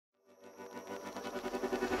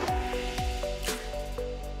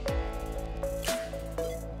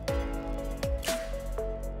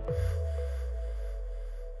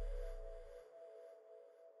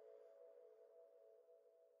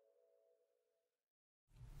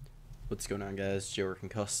What's going on, guys?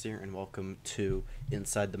 Concussed here, and welcome to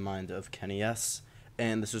Inside the Mind of KennyS.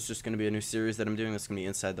 And this is just going to be a new series that I'm doing. That's going to be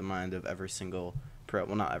inside the mind of every single pro.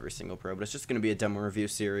 Well, not every single pro, but it's just going to be a demo review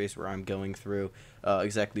series where I'm going through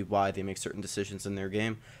exactly why they make certain decisions in their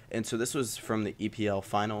game. And so this was from the EPL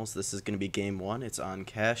finals. This is going to be game 1. It's on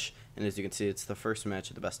cash, and as you can see, it's the first match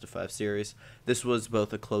of the best of 5 series. This was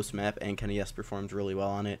both a close map, and KennyS performed really well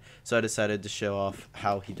on it. So I decided to show off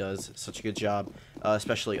how he does such a good job,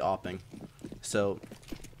 especially opping. So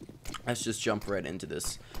let's just jump right into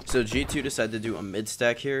this. So G2 decided to do a mid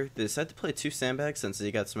stack here. They decided to play 2 sandbags since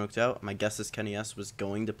he got smoked out. My guess is KennyS was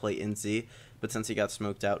going to play in Z, but since he got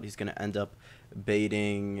smoked out, he's going to end up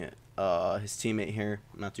baiting his teammate here.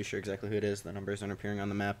 I'm not too sure exactly who it is. The numbers aren't appearing on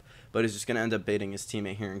the map, but he's just going to end up baiting his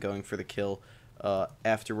teammate here and going for the kill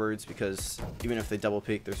afterwards, because even if they double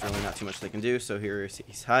peek, there's really not too much they can do. So here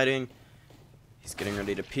he's hiding. He's getting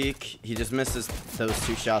ready to peek. He just misses those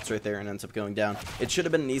 2 shots right there and ends up going down. It should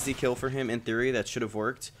have been an easy kill for him in theory. That should have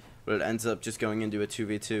worked, but it ends up just going into a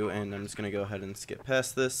 2v2, and I'm just going to go ahead and skip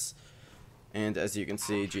past this. And as you can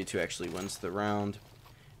see, G2 actually wins the round.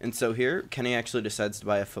 And so here, Kenny actually decides to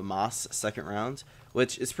buy a FAMAS second round,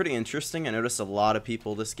 which is pretty interesting. I noticed a lot of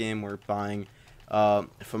people this game were buying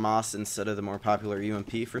FAMAS instead of the more popular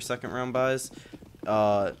UMP for second round buys.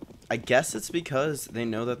 I guess it's because they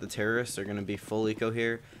know that the terrorists are going to be full eco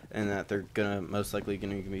here, and that they're most likely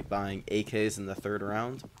going to be buying AKs in the 3rd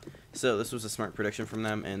round. So this was a smart prediction from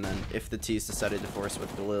them, and then if the T's decided to force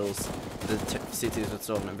with the Lils, the CTs would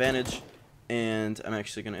still have an advantage. And I'm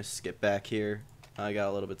actually going to skip back here. I got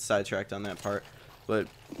a little bit sidetracked on that part, but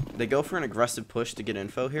they go for an aggressive push to get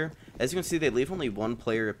info here. As you can see, they leave only 1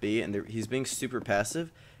 player at B, and he's being super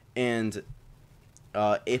passive, and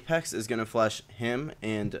Apex is going to flash him,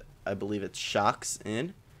 and I believe it's Shocks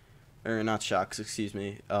in, or not Shocks, excuse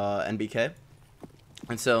me, NBK.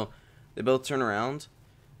 And so they both turn around.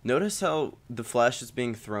 Notice how the flash is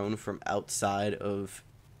being thrown from outside of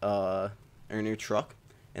or near truck,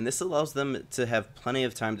 and this allows them to have plenty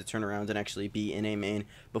of time to turn around and actually be in a main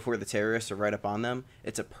before the terrorists are right up on them.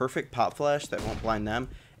 It's a perfect pop flash that won't blind them,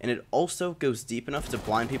 and it also goes deep enough to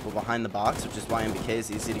blind people behind the box, which is why NBK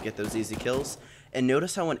is easy to get those easy kills. And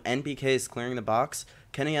notice how when NBK is clearing the box,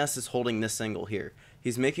 KennyS is holding this angle here.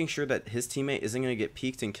 He's making sure that his teammate isn't going to get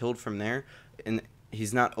peeked and killed from there, and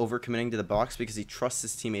he's not overcommitting to the box because he trusts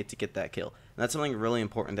his teammate to get that kill. And that's something really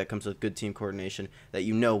important that comes with good team coordination, that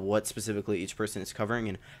you know what specifically each person is covering.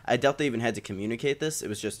 And I doubt they even had to communicate this. It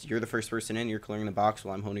was just, you're the first person in, you're clearing the box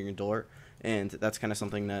while I'm holding your door. And that's kind of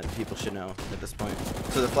something that people should know at this point.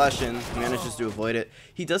 So the flash in, he manages to avoid it.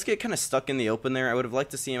 He does get kind of stuck in the open there. I would have liked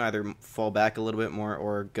to see him either fall back a little bit more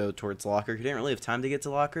or go towards locker. He didn't really have time to get to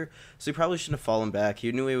locker, so he probably shouldn't have fallen back.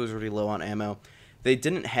 He knew he was already low on ammo. They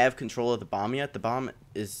didn't have control of the bomb yet. The bomb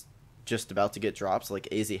is just about to get dropped, so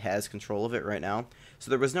like AZ has control of it right now. So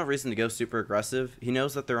there was no reason to go super aggressive. He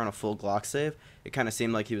knows that they're on a full Glock save. It kind of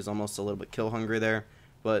seemed like he was almost a little bit kill hungry there,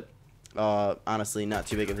 but honestly, not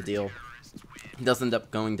too big of a deal. He does end up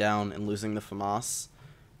going down and losing the FAMAS,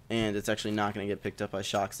 and it's actually not going to get picked up by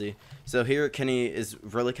Shoxy. So here Kenny is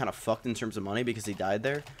really kind of fucked in terms of money because he died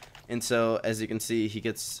there. And so as you can see, he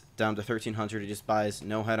gets down to 1300. He just buys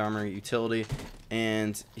no head armor, utility,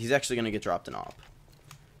 and he's actually going to get dropped an op.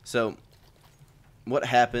 So what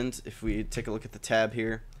happened, if we take a look at the tab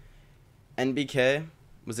here, NBK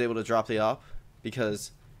was able to drop the op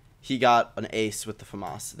because he got an ace with the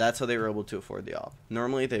FAMAS. That's how they were able to afford the op.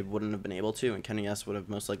 Normally, they wouldn't have been able to, and KennyS would have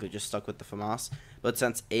most likely just stuck with the FAMAS. But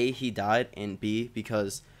since A, he died, and B,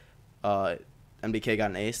 because NBK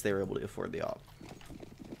got an ace, they were able to afford the op.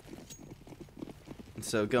 And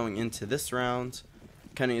so going into this round,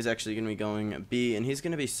 Kenny is actually going to be going B, and he's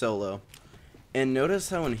going to be solo. And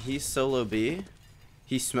notice how when he's solo B,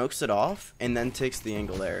 he smokes it off and then takes the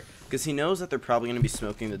angle there, because he knows that they're probably going to be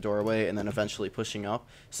smoking the doorway and then eventually pushing up.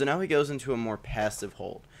 So now he goes into a more passive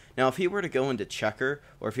hold. Now if he were to go into checker,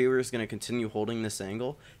 or if he was going to continue holding this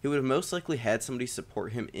angle, he would have most likely had somebody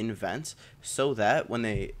support him in vent, so that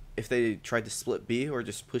if they tried to split B or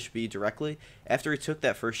just push B directly, after he took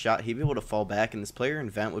that first shot, he'd be able to fall back, and this player in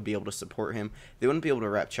vent would be able to support him. They wouldn't be able to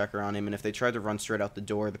wrap checker on him, and if they tried to run straight out the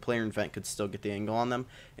door, the player in vent could still get the angle on them.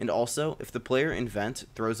 And also, if the player in vent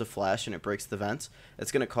throws a flash and it breaks the vent,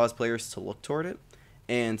 it's going to cause players to look toward it,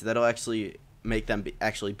 and that'll actually make them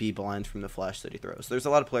actually be blind from the flash that he throws. There's a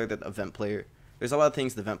lot of there's a lot of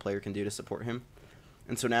things the vent player can do to support him.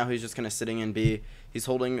 And so now he's just kind of sitting in B. He's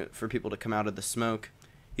holding for people to come out of the smoke.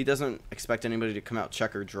 He doesn't expect anybody to come out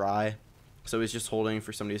checker dry, so he's just holding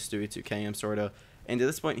for somebody to Stewie 2K him, sort of. And at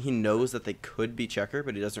this point, he knows that they could be checker,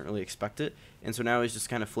 but he doesn't really expect it. And so now he's just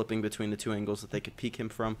kind of flipping between the two angles that they could peek him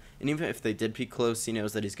from. And even if they did peek close, he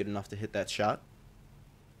knows that he's good enough to hit that shot.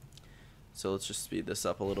 So let's just speed this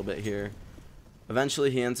up a little bit here.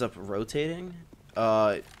 Eventually, he ends up rotating.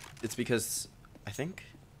 It's because, I think...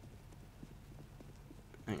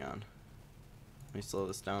 Hang on. Let me slow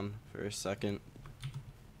this down for a second.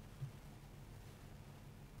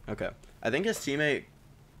 Okay. I think his teammate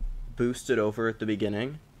boosted over at the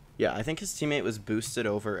beginning. Yeah, I think his teammate was boosted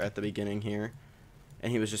over at the beginning here.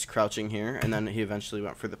 And he was just crouching here. And then he eventually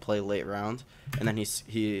went for the play late round. And then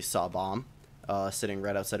he saw bomb sitting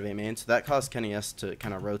right outside of A main. So that caused kennyS to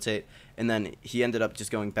kind of rotate. And then he ended up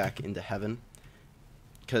just going back into heaven,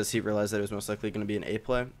 because he realized that it was most likely going to be an A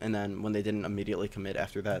play. And then when they didn't immediately commit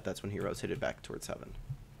after that, that's when he rotated back towards heaven.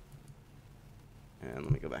 And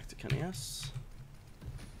let me go back to kennyS.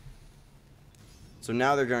 So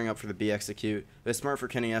now they're going up for the B execute. It's smart for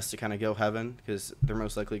kennyS to kind of go heaven, because they're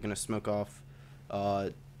most likely going to smoke off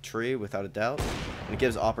tree without a doubt. And it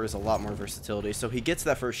gives Oppers a lot more versatility. So he gets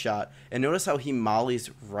that first shot. And notice how he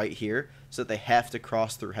mollies right here so that they have to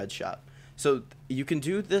cross through headshot. So you can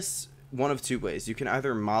do this one of two ways. You can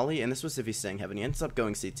either molly, and this was if he's staying heaven. He ends up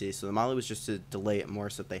going CT, so the molly was just to delay it more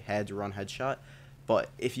so that they had to run headshot. But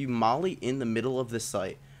if you molly in the middle of this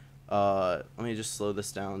site, let me just slow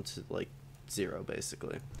this down to like 0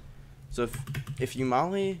 basically. So if you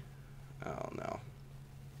molly, oh no,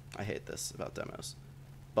 I hate this about demos,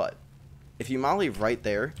 but if you molly right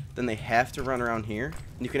there, then they have to run around here,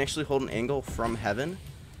 and you can actually hold an angle from heaven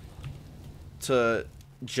to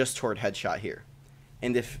just toward headshot here.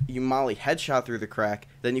 And if you molly headshot through the crack,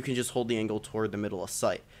 then you can just hold the angle toward the middle of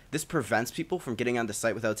site. This prevents people from getting onto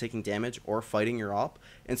site without taking damage or fighting your op.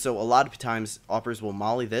 And so a lot of times, oppers will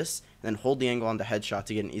molly this, and then hold the angle onto headshot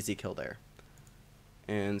to get an easy kill there.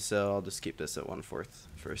 And so I'll just keep this at 1/4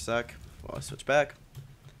 for a sec while I switch back.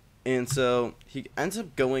 And so he ends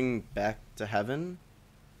up going back to heaven.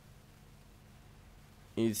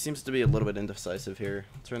 He seems to be a little bit indecisive here.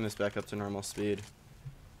 I'll turn this back up to normal speed.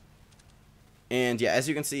 And yeah, as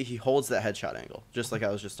you can see, he holds that headshot angle, just like I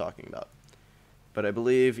was just talking about. But I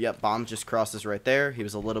believe, yep, bomb just crosses right there. He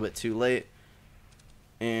was a little bit too late.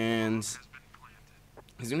 And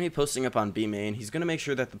he's going to be posting up on B main. He's going to make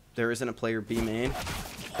sure that there isn't a player B main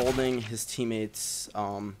holding his teammate's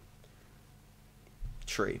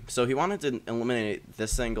tree. So he wanted to eliminate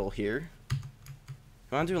this angle here.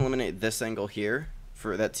 He wanted to eliminate this angle here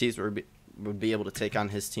for that T's would be able to take on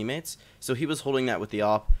his teammates. So he was holding that with the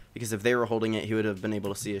op, because if they were holding it, he would have been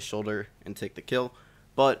able to see his shoulder and take the kill.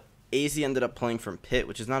 But AZ ended up playing from pit,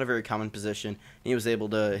 which is not a very common position, and he was able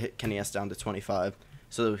to hit kennyS down to 25.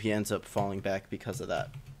 So he ends up falling back because of that.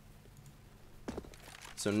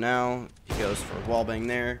 So now he goes for a wallbang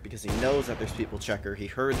there because he knows that there's people checker. He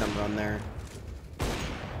heard them run there.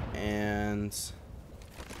 And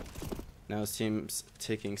now his team's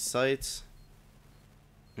taking sight.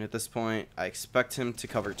 And at this point, I expect him to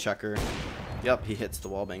cover checker. Yep, he hits the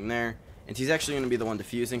wallbang there. And he's actually going to be the one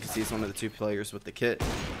defusing because he's one of the 2 players with the kit.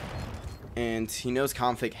 And he knows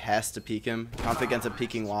Config has to peek him. Config ends up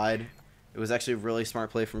peeking wide. It was actually a really smart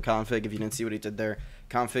play from Config. If you didn't see what he did there,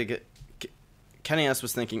 kennyS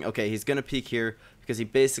was thinking, okay, he's going to peek here because he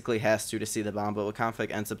basically has to see the bomb. But what Config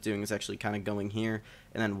ends up doing is actually kind of going here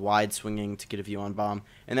and then wide swinging to get a view on bomb.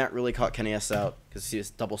 And that really caught kennyS out because he was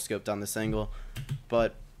double scoped on this angle.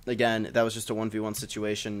 But again, that was just a 1v1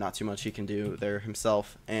 situation. Not too much he can do there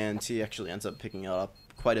himself. And he actually ends up picking it up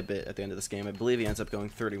quite a bit at the end of this game. I believe he ends up going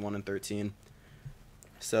 31-13.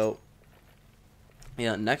 So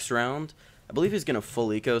yeah, next round, I believe he's going to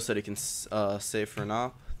full eco so that he can save for an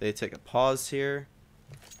op. They take a pause here.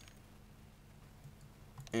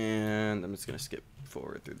 And I'm just going to skip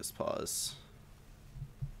forward through this pause.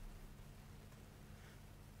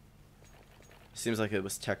 Seems like it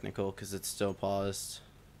was technical because it's still paused.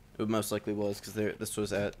 It most likely was because this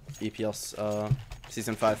was at EPL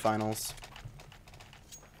Season 5 Finals.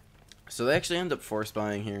 So they actually end up force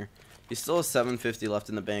buying here. He still has 750 left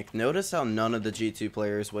in the bank. Notice how none of the G2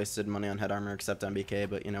 players wasted money on head armor except MBK,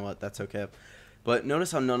 but you know what? That's okay. But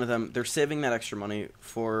notice how none of them, they're saving that extra money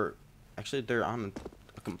for, actually they're on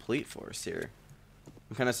a complete force here.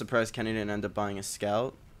 I'm kind of surprised Kenny didn't end up buying a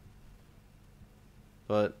scout.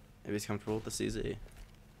 But maybe he's comfortable with the CZ. Okay,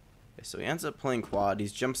 so he ends up playing quad.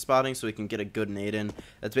 He's jump spotting so he can get a good nade in.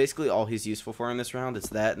 That's basically all he's useful for in this round. It's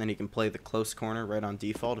that, and then he can play the close corner right on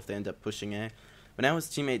default if they end up pushing A. But now his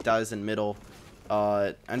teammate dies in middle.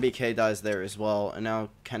 NBK dies there as well, and now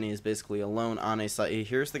Kenny is basically alone on A site. He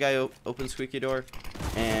hears the guy open squeaky door,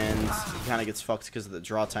 and he kind of gets fucked because of the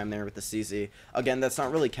draw time there with the CZ. Again, that's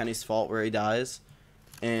not really Kenny's fault where he dies.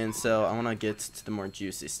 And so I want to get to the more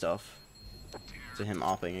juicy stuff. To him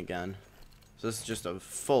opping again. So this is just a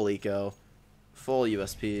full eco. Full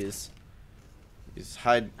USPs. He's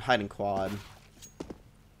hiding quad.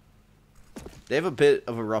 They have a bit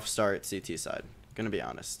of a rough start CT side. Gonna be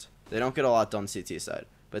honest. They don't get a lot done CT side.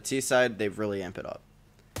 But T side, they really amp it up.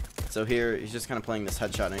 So here, he's just kind of playing this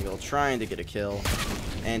headshot angle, trying to get a kill.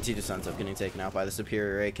 And he just ends up getting taken out by the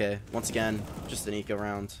superior AK. Once again, just an eco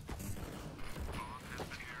round.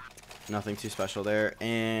 Nothing too special there.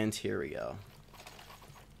 And here we go.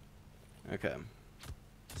 Okay.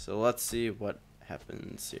 So let's see what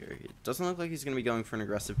happens here. It doesn't look like he's going to be going for an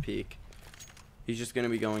aggressive peek. He's just going to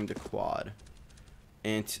be going to quad.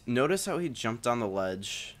 And notice how he jumped on the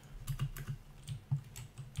ledge.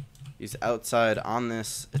 He's outside on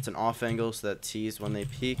this. It's an off angle so that T's when they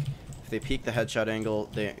peek. If they peek the headshot angle,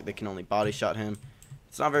 they can only body shot him.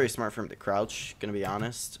 It's not very smart for him to crouch, gonna be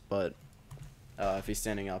honest. But if he's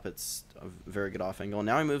standing up, it's a very good off angle.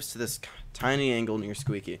 Now he moves to this tiny angle near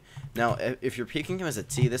Squeaky. Now, if you're peeking him as a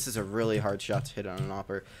T, this is a really hard shot to hit on an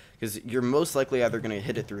opper. Because you're most likely either going to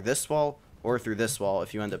hit it through this wall or through this wall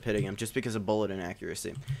if you end up hitting him, just because of bullet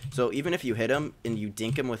inaccuracy. So even if you hit him and you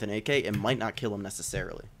dink him with an AK, it might not kill him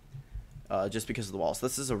necessarily. Just because of the wall. So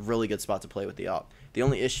this is a really good spot to play with the op. The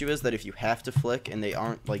only issue is that if you have to flick and they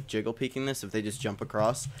aren't like jiggle peeking this, if they just jump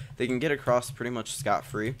across, they can get across pretty much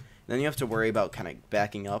scot-free. Then you have to worry about kind of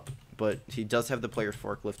backing up, but he does have the player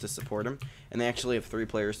forklift to support him. And they actually have 3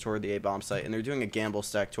 players toward the A bomb site, and they're doing a gamble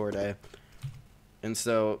stack toward A. And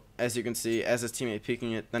so, as you can see, as his teammate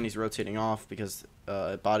peeking it, then he's rotating off because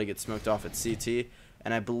body gets smoked off at CT.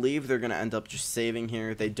 And I believe they're going to end up just saving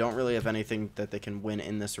here. They don't really have anything that they can win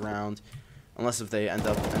in this round. Unless if they ended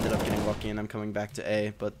up getting lucky and I'm coming back to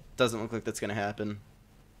A. But doesn't look like that's going to happen.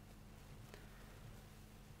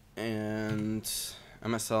 And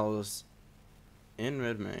MSL is in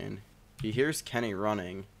mid main. He hears Kenny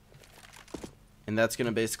running. And that's going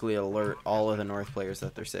to basically alert all of the North players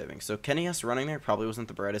that they're saving. So KennyS running there probably wasn't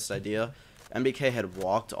the brightest idea. MBK had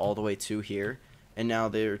walked all the way to here. And now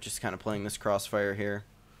they're just kind of playing this crossfire here.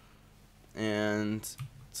 And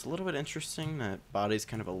it's a little bit interesting that Body's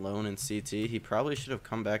kind of alone in CT. He probably should have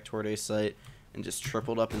come back toward A site and just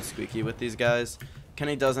tripled up and Squeaky with these guys.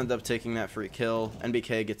 Kenny does end up taking that free kill.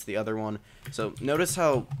 NBK gets the other one. So notice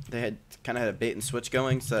how they had kind of had a bait and switch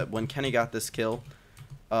going, so that when Kenny got this kill,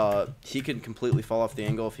 he could completely fall off the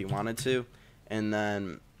angle if he wanted to. And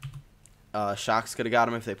then Shocks could have got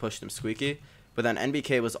him if they pushed him Squeaky. But then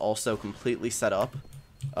NBK was also completely set up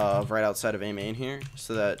right outside of A main here,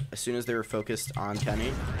 so that as soon as they were focused on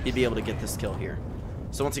Kenny, he'd be able to get this kill here.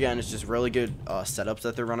 So once again, it's just really good setups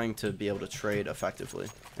that they're running to be able to trade effectively.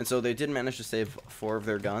 And so they did manage to save 4 of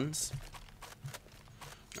their guns,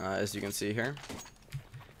 as you can see here.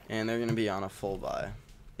 And they're going to be on a full buy,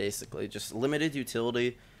 basically. Just limited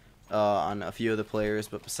utility on a few of the players,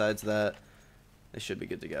 but besides that, they should be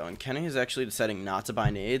good to go. And Kenny is actually deciding not to buy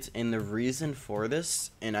nades. And the reason for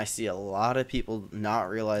this, and I see a lot of people not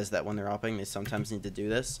realize that when they're upping, they sometimes need to do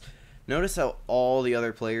this. Notice how all the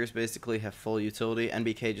other players basically have full utility.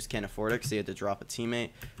 NBK just can't afford it because he had to drop a teammate.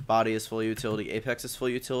 Body is full utility. Apex is full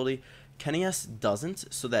utility. KennyS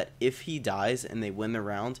doesn't, so that if he dies and they win the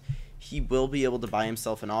round, he will be able to buy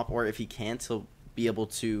himself an op. Or if he can't, he'll be able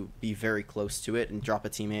to be very close to it and drop a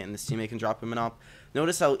teammate, and this teammate can drop him an op.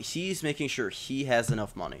 Notice how he's making sure he has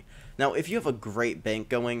enough money. Now, if you have a great bank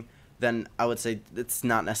going, then I would say it's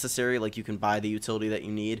not necessary. Like, you can buy the utility that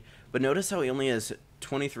you need. But notice how he only has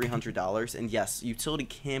 $2,300. And yes, utility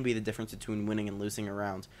can be the difference between winning and losing a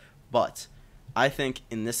round. But I think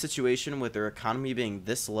in this situation, with their economy being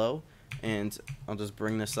this low, and I'll just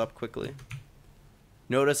bring this up quickly.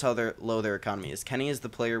 Notice how low their economy is. Kenny is the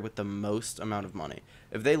player with the most amount of money.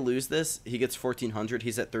 If they lose this, he gets 1,400.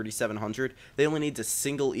 He's at 3,700. They only need to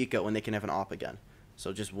single eco and they can have an op again.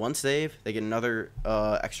 So just one save, they get another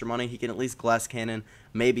extra money. He can at least glass cannon,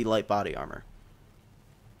 maybe light body armor.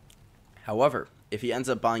 However, if he ends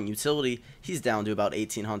up buying utility, he's down to about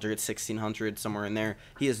 1,800, 1,600, somewhere in there.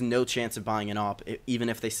 He has no chance of buying an op, even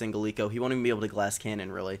if they single eco. He won't even be able to glass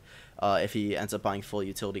cannon, really, if he ends up buying full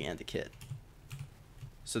utility and a kit.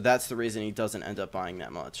 So that's the reason he doesn't end up buying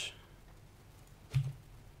that much.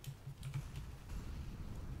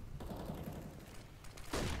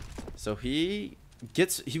 So he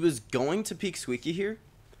was going to peek Squeaky here,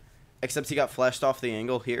 except he got flashed off the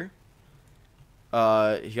angle here.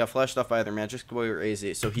 He got flashed off by either Magic Boy or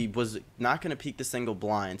AZ, so he was not going to peek this angle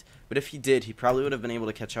blind, but if he did, he probably would have been able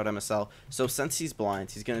to catch out MSL. So since he's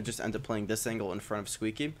blind, he's going to just end up playing this angle in front of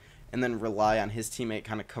Squeaky, and then rely on his teammate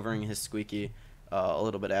kind of covering his Squeaky a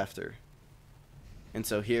little bit after. And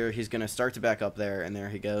so here he's going to start to back up there, and there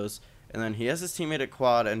he goes. And then he has his teammate at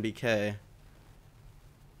quad, NBK.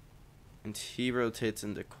 And he rotates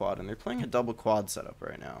into quad, and they're playing a double quad setup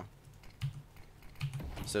right now.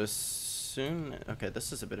 So soon, okay,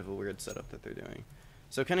 this is a bit of a weird setup that they're doing.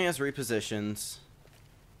 So kennyS repositions,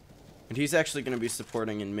 and he's actually going to be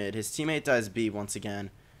supporting in mid. His teammate dies B once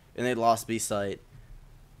again, and they lost B site.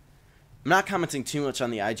 I'm not commenting too much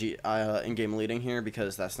on the IG in-game leading here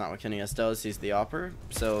because that's not what kennyS does. He's the opper,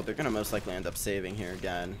 so they're going to most likely end up saving here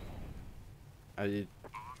again.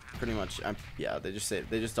 Pretty much, yeah, they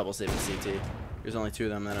just double save the CT. There's only 2 of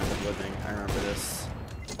them that end up living. I remember this.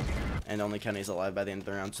 And only Kenny's alive by the end of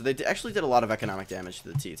the round. So they actually did a lot of economic damage to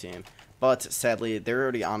the T team. But sadly, they're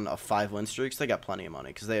already on a 5-win streak, so they got plenty of money.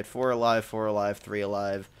 Because they had 4 alive, 4 alive, 3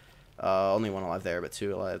 alive. Only 1 alive there, but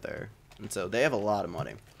 2 alive there. And so they have a lot of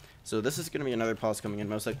money. So this is going to be another pause coming in,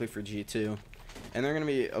 most likely for G2. And they're going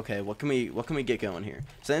to be, okay, what can we get going here?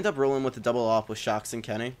 So they end up rolling with the double op with Shox and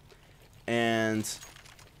Kenny. And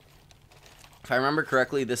if I remember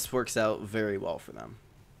correctly, this works out very well for them.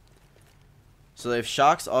 So they have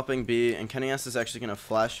Shox upping B, and kennyS is actually going to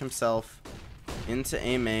flash himself into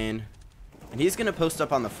A main. And he's going to post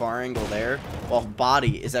up on the far angle there, while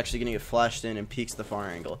Body is actually going to get flashed in and peeks the far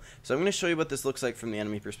angle. So I'm going to show you what this looks like from the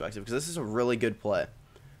enemy perspective, because this is a really good play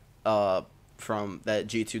from that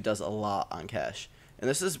G2 does a lot on cash. And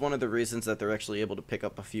this is one of the reasons that they're actually able to pick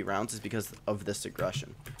up a few rounds is because of this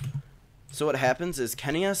aggression. So what happens is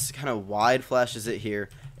kennyS kind of wide flashes it here,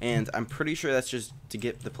 and I'm pretty sure that's just to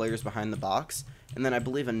get the players behind the box. And then I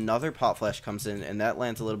believe another pop flash comes in, and that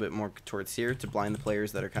lands a little bit more towards here to blind the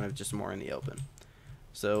players that are kind of just more in the open.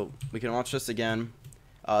 So we can watch this again.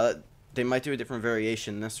 They might do a different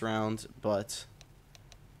variation this round, but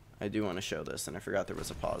I do want to show this, and I forgot there was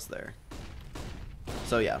a pause there.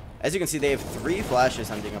 So yeah, as you can see, they have 3 flashes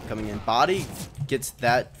ending up coming in. Body gets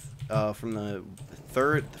that from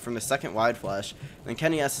the second wide flash. Then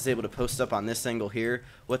kennyS is able to post up on this angle here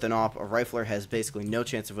with an op. A rifler has basically no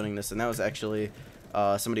chance of winning this, and that was actually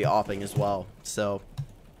somebody opping as well. So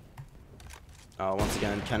once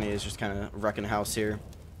again, Kenny is just kind of wrecking house here.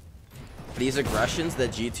 These aggressions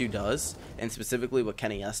that G2 does, and specifically what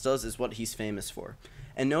kennyS does, is what he's famous for.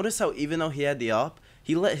 And notice how even though he had the op,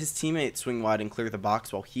 he let his teammate swing wide and clear the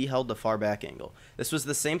box while he held the far back angle. This was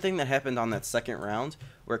the same thing that happened on that second round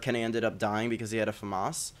where Kenny ended up dying because he had a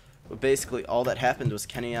FAMAS. But basically all that happened was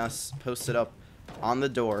kennyS posted up on the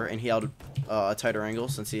door, and he held a tighter angle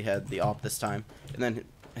since he had the op this time. And then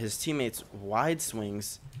his teammates wide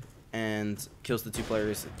swings and kills the 2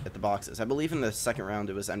 players at the boxes. I believe in the second round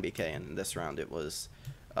it was NBK, and this round it was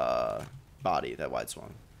Body that wide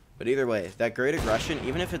swung. But either way, that great aggression,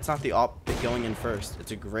 even if it's not the op going in first,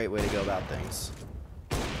 it's a great way to go about things.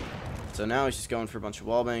 So now he's just going for a bunch of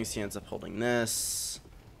wallbangs. He ends up holding this.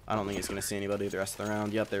 I don't think he's going to see anybody the rest of the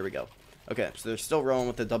round. Yep, there we go. Okay, so they're still rolling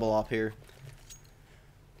with the double op here.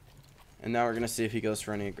 And now we're going to see if he goes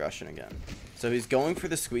for any aggression again. So he's going for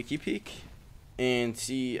the squeaky peek, and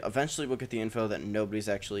he eventually will get the info that nobody's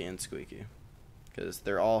actually in squeaky, because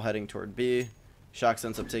they're all heading toward B. Shox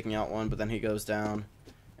ends up taking out one, but then he goes down.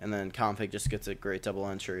 And then Config just gets a great double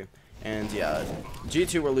entry. And yeah,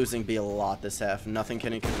 G2 were losing B a lot this half. Nothing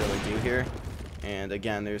Kenny could really do here. And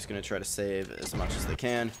again, they're just going to try to save as much as they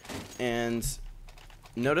can. And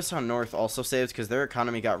notice how North also saved, because their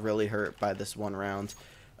economy got really hurt by this one round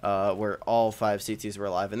where all 5 CTs were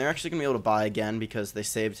alive. And they're actually going to be able to buy again because they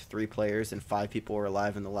saved 3 players and 5 people were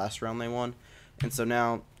alive in the last round they won. And so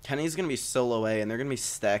now Kenny's going to be solo A, and they're going to be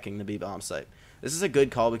stacking the B bomb site. This is a good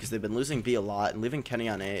call because they've been losing B a lot, and leaving Kenny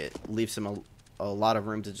on A, it leaves him a lot of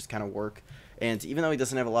room to just kind of work. And even though he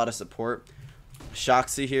doesn't have a lot of support,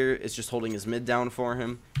 Shoxy here is just holding his mid down for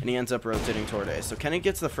him, and he ends up rotating toward A. So Kenny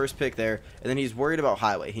gets the first pick there, and then he's worried about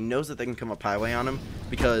highway. He knows that they can come up highway on him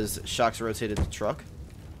because Shox rotated the truck.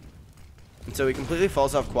 And so he completely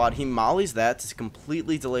falls off quad. He mollies that to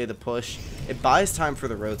completely delay the push. It buys time for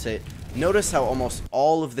the rotate. Notice how almost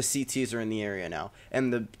all of the CTs are in the area now,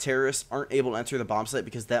 and the terrorists aren't able to enter the bomb site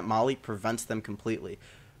because that molly prevents them completely.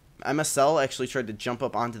 MSL actually tried to jump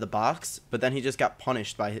up onto the box, but then he just got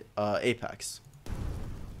punished by Apex.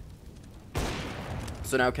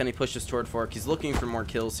 So now Kenny pushes toward Fork. He's looking for more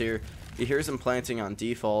kills here. He hears him planting on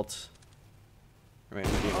default. Or maybe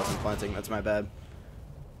he wasn't planting, that's my bad.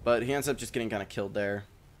 But he ends up just getting kind of killed there.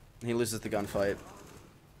 He loses the gunfight.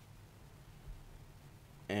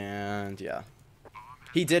 And yeah.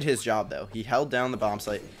 He did his job though. He held down the bomb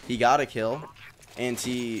site. He got a kill. And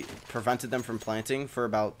he prevented them from planting for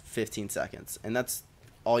about 15 seconds. And that's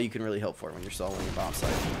all you can really hope for when you're soloing a bomb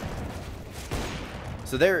site.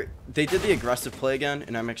 So they did the aggressive play again,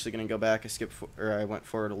 and I'm actually going to go back. I went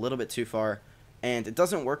forward a little bit too far, and it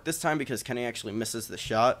doesn't work this time because Kenny actually misses the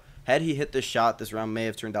shot. Had he hit this shot, this round may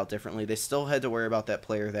have turned out differently. They still had to worry about that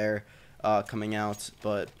player there coming out,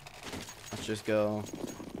 but let's just go,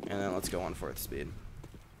 and then let's go 1/4 speed.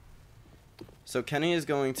 So Kenny is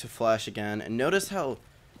going to flash again, and notice how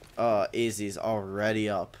AZ's already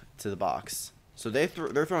up to the box. So they're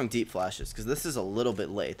throwing deep flashes because this is a little bit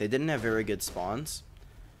late. They didn't have very good spawns.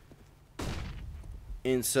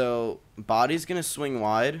 And so Body's going to swing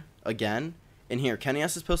wide again. And here,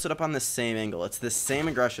 KennyS is posted up on the same angle. It's the same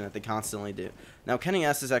aggression that they constantly do. Now,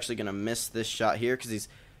 KennyS is actually going to miss this shot here because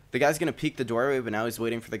the guy's going to peek the doorway, but now he's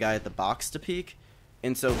waiting for the guy at the box to peek.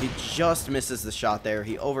 And so he just misses the shot there.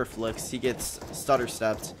 He overflicks. He gets stutter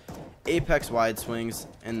stepped. Apex wide swings.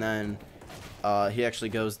 And then he actually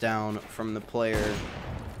goes down from the player.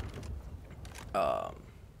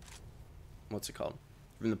 What's it called?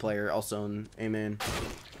 From the player, also in A-main.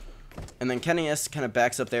 And then KennyS kind of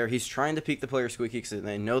backs up there. He's trying to peek the player squeaky because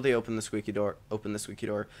they know they open the squeaky door.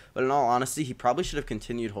 But in all honesty, he probably should have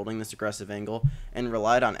continued holding this aggressive angle and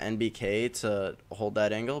relied on NBK to hold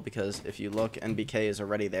that angle, because if you look, NBK is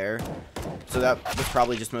already there. So that was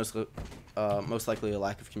probably just most likely a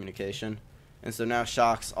lack of communication. And so now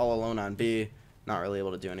Shock's all alone on B, not really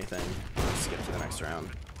able to do anything. Let's skip to the next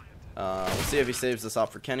round. We'll see if he saves this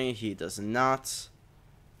off for Kenny. He does not.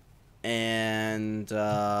 And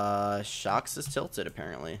Shocks is tilted,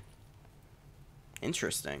 apparently.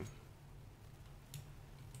 Interesting.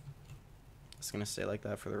 It's going to stay like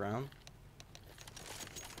that for the round.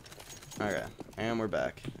 Okay, and we're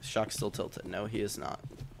back. Shock's still tilted. No, he is not.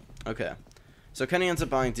 Okay, so Kenny ends up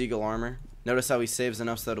buying Deagle armor. Notice how he saves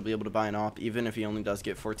enough so that he'll be able to buy an AWP, even if he only does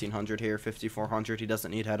get 1,400 here, 5,400. He doesn't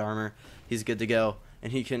need head armor. He's good to go,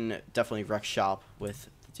 and he can definitely wreck shop with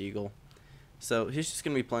the Deagle. So he's just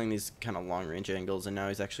going to be playing these kind of long-range angles, and now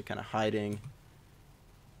he's actually kind of hiding.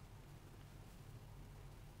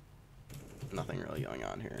 Nothing really going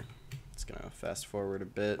on here. It's going to fast forward a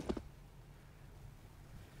bit.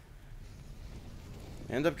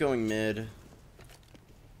 End up going mid.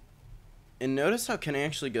 And notice how Kenny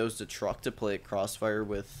actually goes to truck to play Crossfire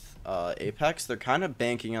with Apex. They're kind of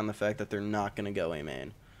banking on the fact that they're not going to go A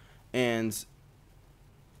main. And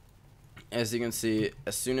as you can see,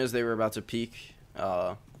 as soon as they were about to peek,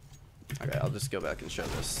 okay, I'll just go back and show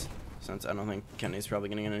this, since I don't think Kenny's probably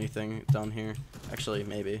going to get anything done here. Actually,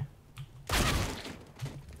 maybe.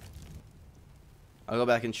 I'll go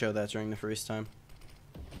back and show that during the freeze time.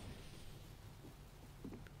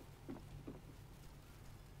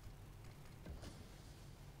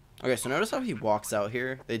 Okay, so notice how he walks out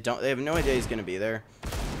here. They have no idea he's going to be there.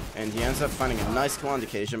 And he ends up finding a nice kill on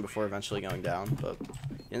occasion before eventually going down, but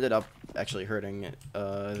he ended up actually hurting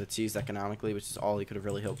the T's economically, which is all he could have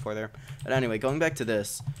really hoped for there. But anyway, going back to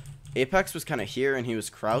this, Apex was kind of here, and he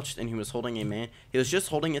was crouched, and he was holding a main. He was just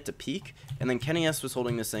holding it to peek, and then KennyS was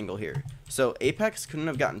holding this angle here. So Apex couldn't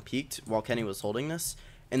have gotten peeked while Kenny was holding this,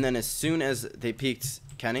 and then as soon as they peeked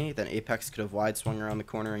Kenny, then Apex could have wide swung around the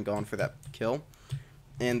corner and gone for that kill.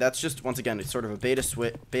 And that's just, once again, it's sort of a bait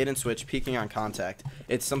and switch, peeking on contact.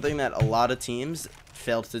 It's something that a lot of teams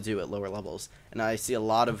failed to do at lower levels. And I see a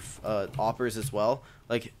lot of oppers as well.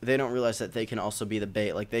 Like, they don't realize that they can also be the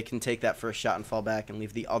bait. Like, they can take that first shot and fall back and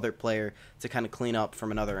leave the other player to kind of clean up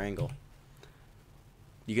from another angle.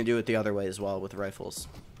 You can do it the other way as well with rifles.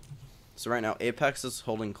 So right now, Apex is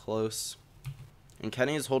holding close, and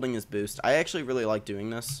Kenny is holding his boost. I actually really like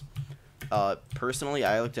doing this. Personally,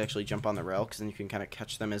 I like to actually jump on the rail, because then you can kind of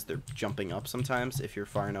catch them as they're jumping up sometimes if you're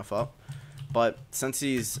far enough up. But since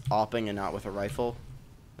he's opping and not with a rifle,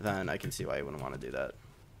 then I can see why you wouldn't want to do that.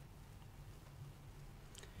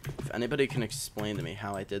 If anybody can explain to me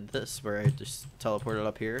how I did this, where I just teleported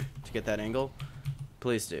up here to get that angle,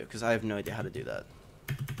 please do, because I have no idea how to do that.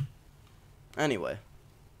 Anyway.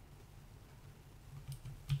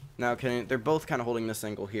 Now, they're both kind of holding this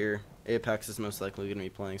angle here. Apex is most likely going to be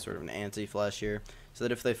playing sort of an anti-flash here, so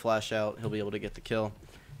that if they flash out, he'll be able to get the kill.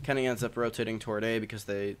 Kenny ends up rotating toward A because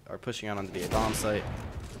they are pushing out onto the A bomb site.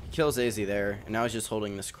 He kills AZ there, and now he's just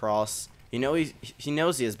holding this cross. He knows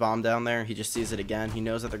he has bomb down there. He just sees it again. He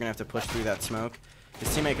knows that they're going to have to push through that smoke. His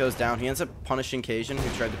teammate goes down. He ends up punishing Cajun,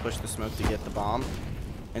 who tried to push the smoke to get the bomb.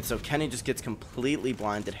 And so Kenny just gets completely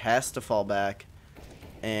blinded, has to fall back.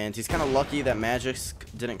 And he's kind of lucky that Magix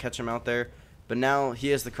didn't catch him out there. But now he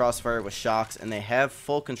has the crossfire with Shocks, and they have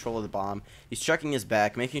full control of the bomb. He's checking his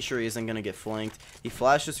back, making sure he isn't going to get flanked. He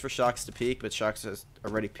flashes for Shocks to peek, but Shocks has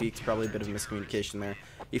already peeked. Probably a bit of miscommunication there.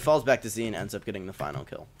 He falls back to Z and ends up getting the final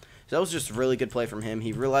kill. So that was just really good play from him.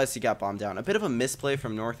 He realized he got bomb down. A bit of a misplay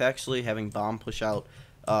from North, actually, having bomb push out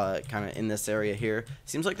kind of in this area here.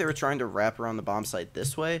 Seems like they were trying to wrap around the bomb site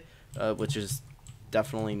this way, which is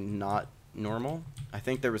definitely not normal. I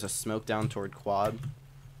think there was a smoke down toward quad.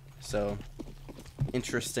 So,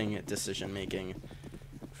 interesting decision making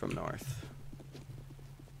from North.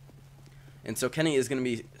 And so Kenny is going to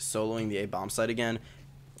be soloing the A bomb site again.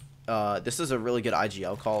 This is a really good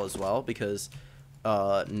IGL call as well, because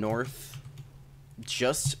North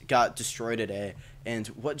just got destroyed at A, and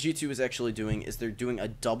what G2 is actually doing is they're doing a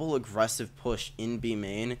double aggressive push in B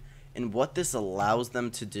main, and what this allows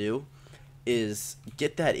them to do is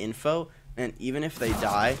get that info, and even if they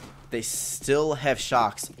die, they still have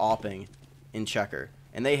shocks opping in checker,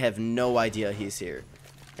 and they have no idea he's here.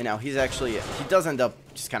 And now he's actually, he does end up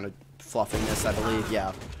just kind of fluffing this, I believe,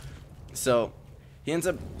 yeah. So he ends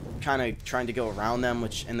up kind of trying to go around them,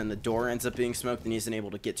 and then the door ends up being smoked, and he isn't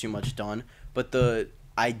able to get too much done. But the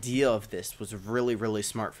idea of this was really, really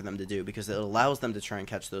smart for them to do, because it allows them to try and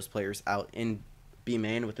catch those players out in B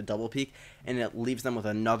main with the double peek, and it leaves them with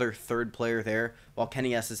another third player there, while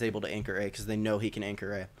kennyS is able to anchor A, because they know he can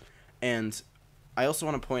anchor A. And I also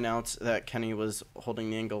want to point out that Kenny was holding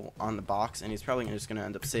the angle on the box, and he's probably just going to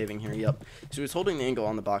end up saving here. Yep. So he was holding the angle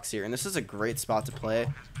on the box here, and this is a great spot to play,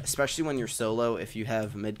 especially when you're solo if you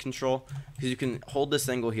have mid control, because you can hold this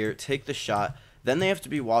angle here, take the shot, then they have to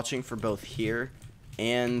be watching for both here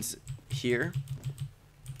and here.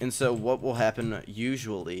 And so what will happen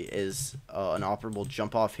usually is an opper will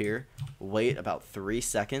jump off here, wait about 3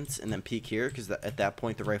 seconds, and then peek here, because at that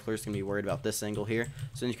point the rifler is going to be worried about this angle here.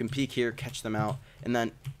 So then you can peek here, catch them out, and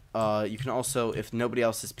then you can also, if nobody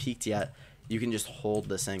else has peeked yet, you can just hold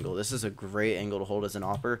this angle. This is a great angle to hold as an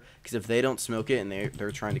opper, because if they don't smoke it and they're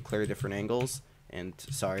trying to clear different angles, and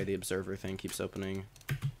sorry, the observer thing keeps opening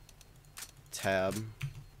tab.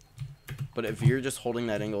 But if you're just holding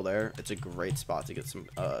that angle there, it's a great spot to get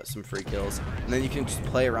some free kills. And then you can just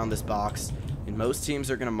play around this box. And most teams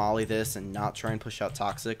are going to molly this and not try and push out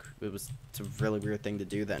Toxic. It's a really weird thing to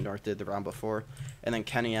do that North did the round before. And then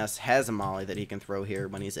kennyS has a molly that he can throw here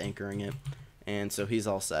when he's anchoring it. And so he's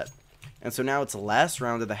all set. And so now it's the last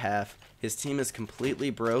round of the half. His team is completely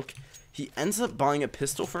broke. He ends up buying a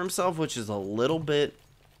pistol for himself, which is a little bit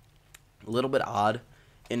odd.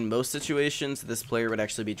 In most situations, this player would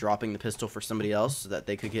actually be dropping the pistol for somebody else so that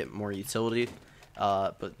they could get more utility,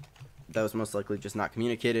 but that was most likely just not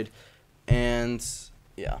communicated. And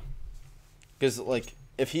yeah, because like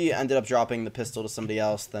if he ended up dropping the pistol to somebody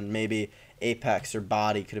else, then maybe Apex or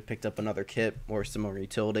Body could have picked up another kit or some more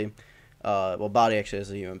utility. Well, Body actually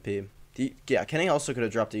has a UMP. Yeah, Kenny also could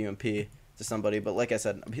have dropped a UMP to somebody, but like I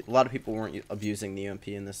said, a lot of people weren't abusing the UMP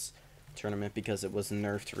in this tournament because it was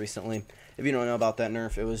nerfed recently. If you don't know about that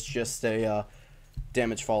nerf, it was just a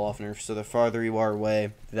damage fall off nerf, so the farther you are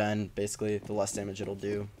away, then basically the less damage it'll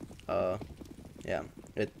do. Yeah,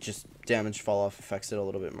 it just damage fall off affects it a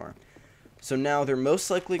little bit more. So now they're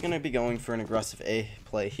most likely going to be going for an aggressive A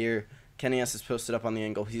play here. kennyS is posted up on the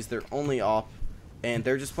angle. He's their only op, and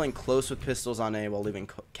they're just playing close with pistols on A while leaving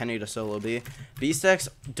Kenny to solo B. B stacks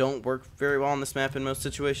don't work very well on this map in most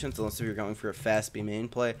situations, unless if you're going for a fast B main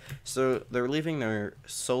play. So they're leaving their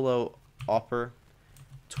solo opper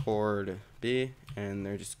toward B, and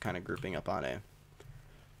they're just kind of grouping up on A.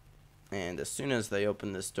 And as soon as they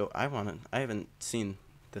open this door, I haven't seen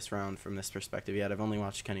this round from this perspective yet. I've only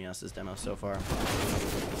watched kennyS's demo so far.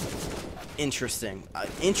 Interesting.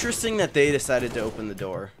 Interesting that they decided to open the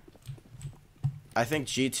door. I think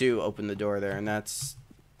G2 opened the door there, and that's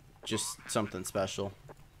just something special.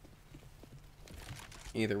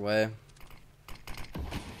 Either way,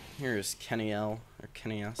 here's KennyL, or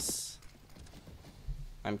kennyS.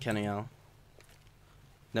 I'm KennyL.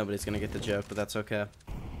 Nobody's gonna get the joke, but that's okay.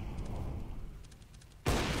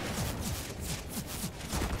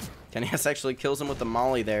 kennyS actually kills him with the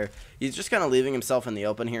molly there. He's just kind of leaving himself in the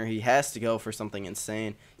open here. He has to go for something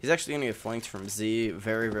insane. He's actually gonna get flanked from Z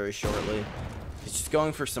very, very shortly. He's just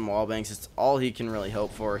going for some wall banks. It's all he can really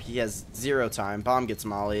hope for. He has 0 time. Bomb gets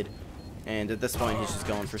mollied. And at this point, he's just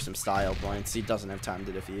going for some style points. He doesn't have time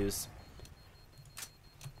to defuse.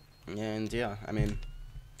 And yeah, I mean,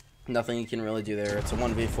 nothing he can really do there. It's a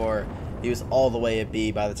 1v4. He was all the way at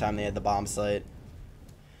B by the time they had the bomb site.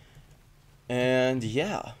 And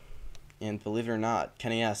yeah. And believe it or not,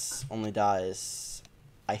 kennyS only dies,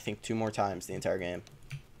 I think, 2 more times the entire game.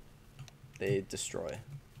 They destroy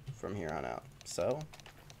from here on out. So,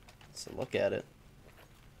 let's look at it.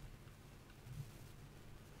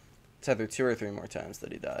 It's either 2 or 3 more times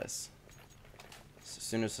that he dies. So as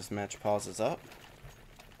soon as this match pauses up,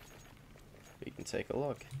 we can take a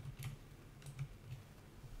look.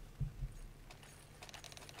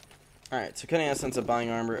 Alright, so kennyS ends up buying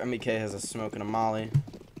armor. MBK has a smoke and a molly.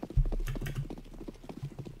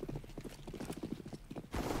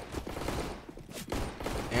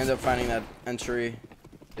 They end up finding that entry.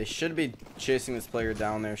 They should be chasing this player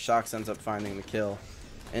down there. Shox ends up finding the kill.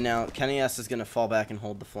 And now kennyS is going to fall back and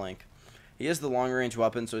hold the flank. He has the long range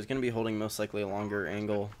weapon, so he's going to be holding most likely a longer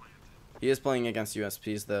angle. He is playing against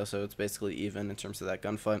USPs though, so it's basically even in terms of that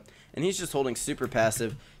gunfight. And he's just holding super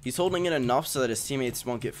passive. He's holding it enough so that his teammates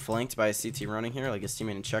won't get flanked by a CT running here. Like his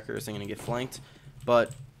teammate in checker isn't going to get flanked.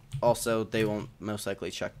 But also, they won't most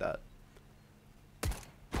likely check that.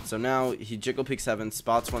 So now he jiggle peeks heaven,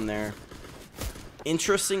 spots one there.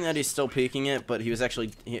 Interesting that he's still peeking it, but he was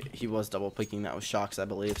actually, he was double peeking that with Shox, I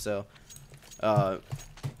believe. So it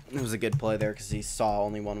was a good play there because he saw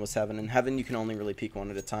only one was heaven. In heaven, you can only really peek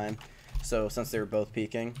one at a time. So since they were both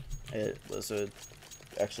peeking, it was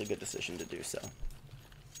actually a good decision to do so.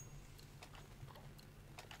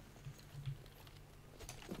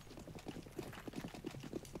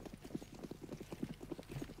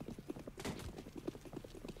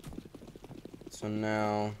 So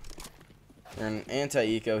now we're in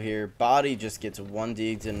anti-eco here. Body just gets one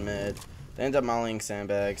degged in mid. They end up mollying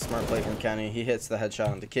sandbag. Smart play from Kenny. He hits the headshot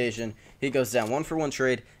on the occasion. He goes down. 1-for-1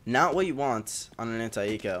 trade. Not what you want on an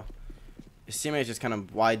anti-eco. His teammate just kind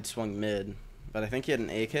of wide swung mid, but I think he had an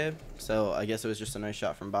AK, so I guess it was just a nice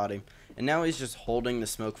shot from body. And now he's just holding the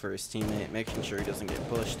smoke for his teammate, making sure he doesn't get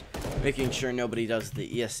pushed, making sure nobody does the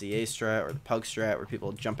ESCA strat or the pug strat where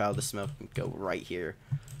people jump out of the smoke and go right here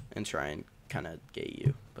and try and kind of get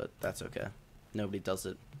you, but that's okay. Nobody does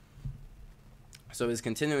it. So he's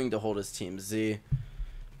continuing to hold his team Z.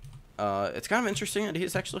 It's kind of interesting that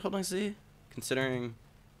he's actually holding Z, considering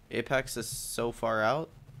Apex is so far out.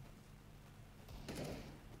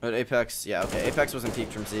 But Apex, yeah, okay. Apex wasn't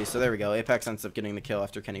peeked from Z, so there we go. Apex ends up getting the kill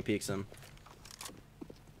after Kenny peeks him.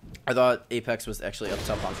 I thought Apex was actually up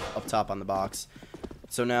top on the box.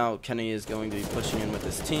 So now Kenny is going to be pushing in with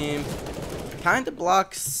his team. Kind of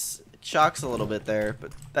blocks Shox a little bit there,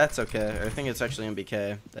 but that's okay. I think it's actually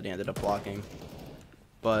MBK that he ended up blocking.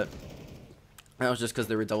 But that was just because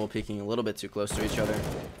they were double peeking a little bit too close to each other.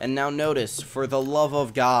 And now notice, for the love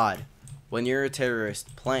of God, when you're a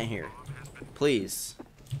terrorist, plant here. Please.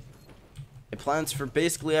 It plants for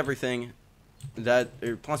basically everything.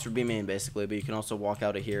 It plants for B main basically, but you can also walk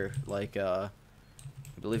out of here like I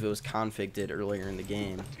believe it was Config did earlier in the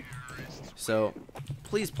game. So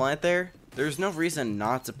please plant there. There's no reason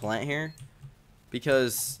not to plant here,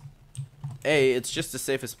 because A, it's just the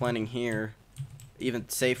safest planting here, even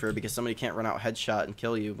safer because somebody can't run out headshot and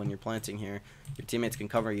kill you when you're planting here. Your teammates can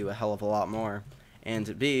cover you a hell of a lot more.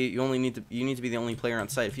 And B, you need to be the only player on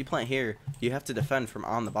site. If you plant here, you have to defend from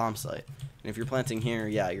on the bomb site. And if you're planting here,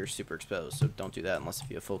 yeah, you're super exposed. So don't do that unless if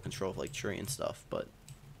you have full control of like tree and stuff. But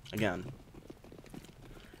again,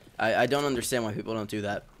 I don't understand why people don't do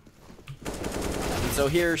that. And so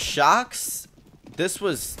here, Shox, this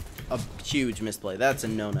was a huge misplay. That's a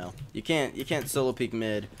no-no. You can't solo peek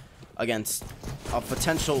mid against a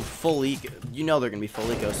potential full eco. You know they're gonna be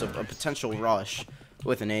full eco, so a potential rush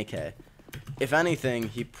with an AK. If anything,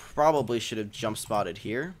 he probably should have jump spotted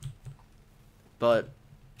here, but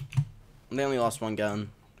they only lost one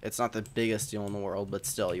gun. It's not the biggest deal in the world, but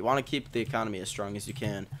still, you want to keep the economy as strong as you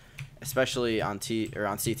can, especially on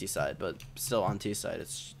CT side, but still on T side,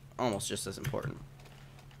 it's almost just as important.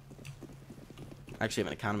 I actually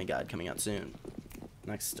have an economy guide coming out soon.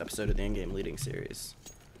 Next episode of the in-game leading series.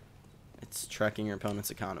 It's tracking your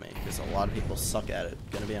opponent's economy, because a lot of people suck at it,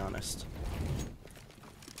 gonna be honest.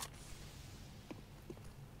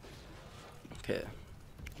 Okay.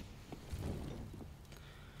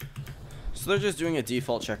 So they're just doing a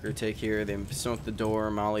default checker take here. They smoke the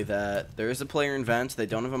door, molly that. There is a player in vent. They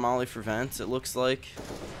don't have a molly for vent, it looks like.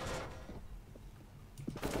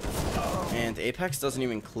 And Apex doesn't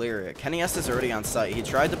even clear it. kennyS is already on site. He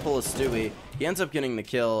tried to pull a Stewie. He ends up getting the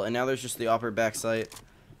kill, and now there's just the upper back site.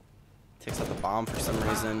 Takes out the bomb for some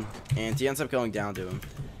reason, and he ends up going down to him.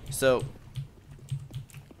 So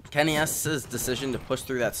kennyS's decision to push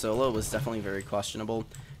through that solo was definitely very questionable,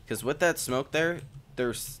 because with that smoke there,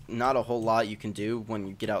 there's not a whole lot you can do when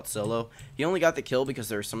you get out solo. He only got the kill because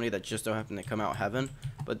there was somebody that just so happened to come out heaven,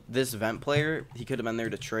 but this vent player, he could have been there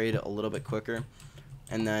to trade a little bit quicker,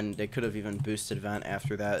 and then they could have even boosted vent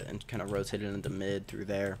after that and kind of rotated into mid through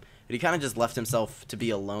there. But he kind of just left himself to be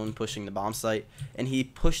alone pushing the bomb site, and he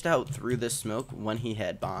pushed out through this smoke when he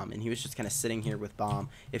had bomb, and he was just kind of sitting here with bomb.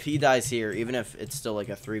 If he dies here, even if it's still like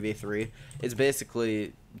a 3v3, it's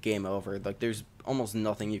basically game over. Like, there's almost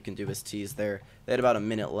nothing you can do as T's there. They had about a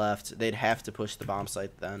minute left. They'd have to push the bomb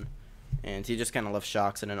site then, and he just kind of left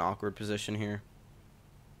Shox in an awkward position here.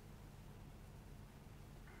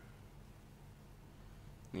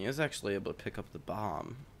 he is actually able to pick up the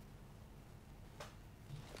bomb.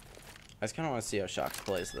 I just kind of want to see how Shox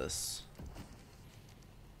plays this.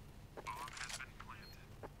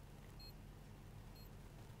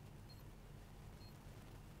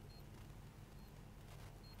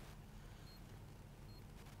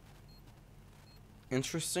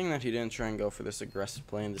 Interesting that he didn't try and go for this aggressive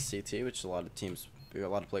play into CT, which a lot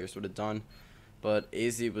of players would have done. But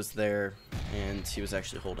AZ was there, and he was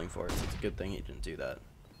actually holding for it, so it's a good thing he didn't do that.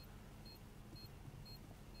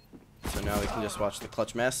 So now we can just watch the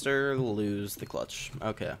clutch master lose the clutch.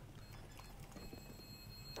 Okay.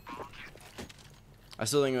 I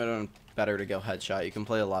still think it would have been better to go headshot. You can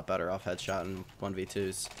play a lot better off headshot in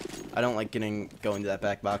 1v2s. I don't like going to that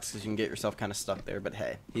back box because you can get yourself kind of stuck there, but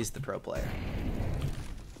hey, he's the pro player.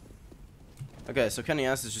 Okay, so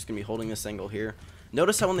kennyS is just going to be holding this angle here.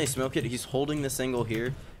 Notice how when they smoke it, he's holding this angle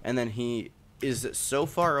here, and then he is so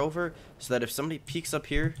far over so that if somebody peeks up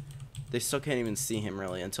here, they still can't even see him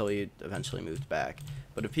really until he eventually moved back.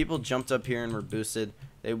 But if people jumped up here and were boosted,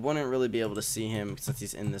 they wouldn't really be able to see him since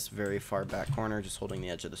he's in this very far back corner, just holding the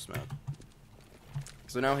edge of the smoke.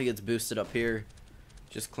 So now he gets boosted up here,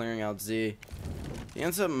 just clearing out Z. He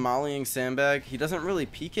ends up mollying Sandbag. He doesn't really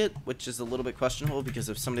peek it, which is a little bit questionable because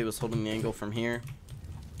if somebody was holding the angle from here,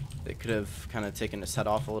 they could have kind of taken his head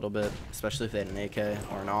off a little bit, especially if they had an AK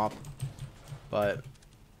or an AWP. But,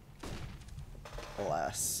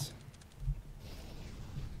 alas.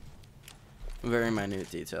 Very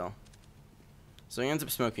minute detail. So he ends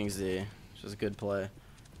up smoking Z, which is a good play.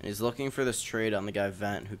 And he's looking for this trade on the guy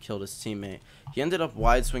Vent who killed his teammate. He ended up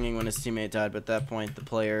wide swinging when his teammate died, but at that point the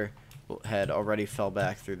player had already fell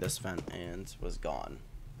back through this vent and was gone.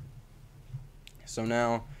 So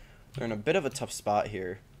now they're in a bit of a tough spot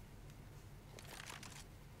here.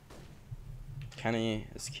 Kenny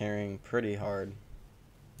is carrying pretty hard.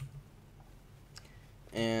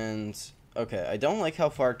 And, okay, I don't like how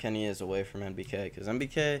far Kenny is away from NBK, because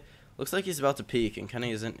NBK looks like he's about to peak, and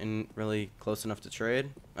Kenny isn't really close enough to trade.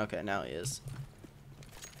 Okay, now he is.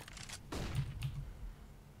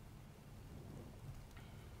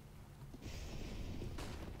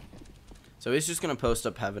 So he's just going to post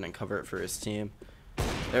up heaven and cover it for his team.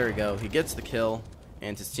 There we go. He gets the kill,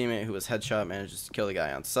 and his teammate, who was headshot, manages to kill the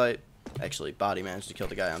guy on site. Actually, Body managed to kill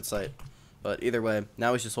the guy on site. But either way,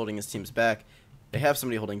 now he's just holding his team's back. They have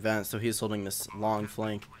somebody holding vent, so he's holding this long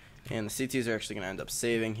flank. And the CTs are actually going to end up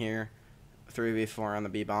saving here. 3v4 on the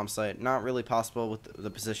B bomb site. Not really possible with the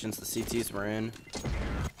positions the CTs were in.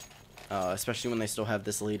 Especially when they still have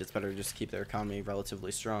this lead. It's better to just keep their economy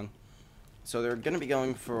relatively strong. So they're going to be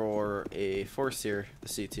going for a force here, the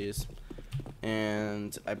CTs.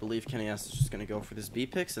 And I believe kennyS is just going to go for this B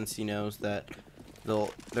pick since he knows that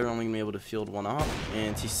they're only going to be able to field one off.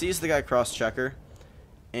 And he sees the guy cross checker.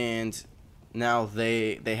 And now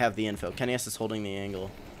they have the info. kennyS is holding the angle.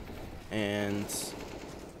 And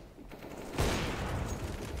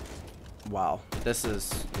wow, this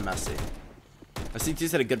is messy. The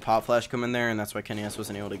CTs had a good pop flash come in there, and that's why kennyS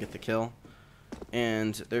wasn't able to get the kill.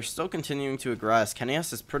 And they're still continuing to aggress.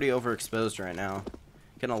 kennyS is pretty overexposed right now.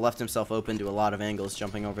 Kind of left himself open to a lot of angles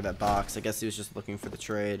jumping over that box. I guess he was just looking for the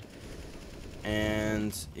trade.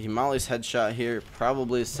 And he mollies headshot here,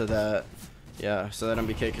 probably so that, yeah, so that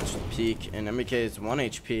MBK can peek. And MBK is 1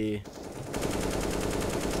 HP.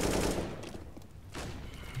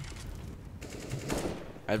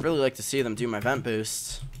 I'd really like to see them do my vent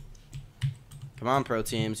boost. Come on, pro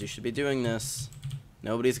teams, you should be doing this.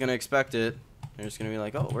 Nobody's going to expect it. They're just going to be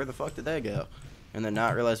like, oh, where the fuck did they go? And then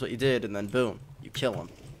not realize what you did, and then boom, you kill them.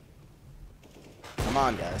 Come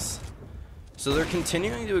on, guys. So they're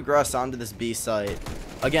continuing to aggress onto this B site.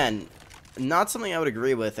 Again, not something I would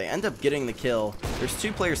agree with. They end up getting the kill. There's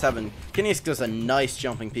two players heaven. kennyS does a nice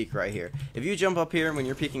jumping peek right here. If you jump up here when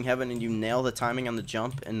you're peeking heaven and you nail the timing on the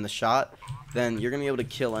jump and the shot, then you're going to be able to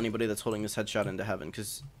kill anybody that's holding this headshot into heaven,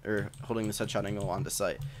 or holding this headshot angle onto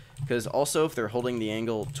site. Because also, if they're holding the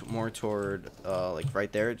angle more toward, like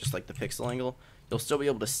right there, just like the pixel angle, you'll still be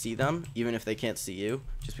able to see them, even if they can't see you,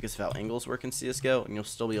 just because of how angles work in CSGO, and you'll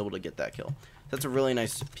still be able to get that kill. That's a really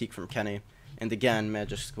nice peek from Kenny. And again,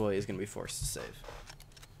 Magic Squoy is going to be forced to save.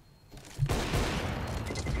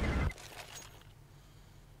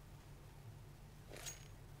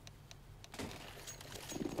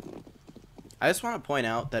 I just want to point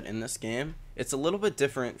out that in this game, it's a little bit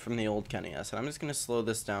different from the old kennyS, and I'm just going to slow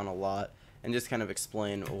this down a lot and just kind of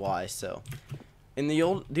explain why. So, in the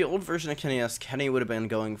old version of kennyS, Kenny would have been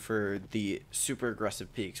going for the super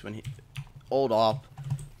aggressive peaks when old op,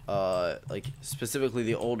 like specifically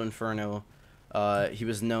the old Inferno, he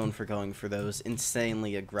was known for going for those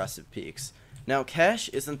insanely aggressive peaks. Now, Cash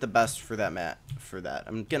isn't the best for that map.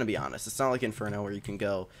 I'm gonna be honest. It's not like Inferno where you can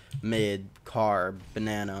go mid, car,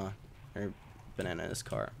 banana, or banana is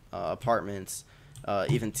car, apartments,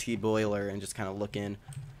 even T-boiler, and just kind of look in.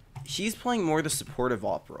 He's playing more the supportive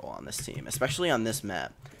op role on this team, especially on this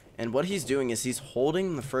map. And what he's doing is he's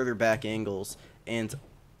holding the further back angles, and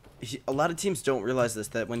a lot of teams don't realize this,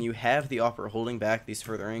 that when you have the opera holding back these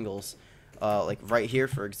further angles, like right here,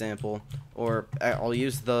 for example, or I'll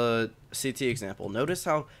use the CT example. Notice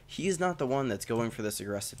how he's not the one that's going for this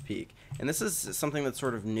aggressive peak. And this is something that's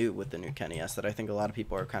sort of new with the new KennyS that I think a lot of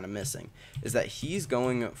people are kind of missing, is that he's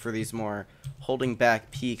going for these more holding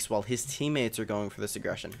back peaks while his teammates are going for this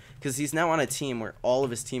aggression. Because he's now on a team where all of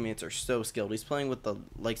his teammates are so skilled. He's playing with the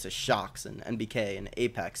likes of Shox and NBK and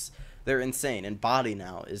Apex. They're insane. And Body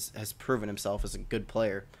now has proven himself as a good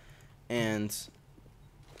player. And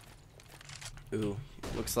ooh,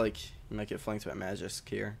 looks like he might get flanked by Magisk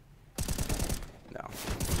here. No.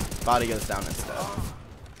 Body goes down instead.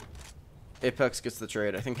 Apex gets the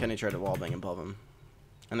trade. I think Kenny tried to wallbang above him.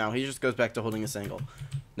 And now he just goes back to holding this angle.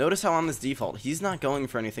 Notice how on this default, he's not going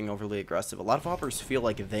for anything overly aggressive. A lot of operators feel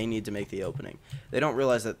like they need to make the opening. They don't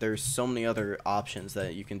realize that there's so many other options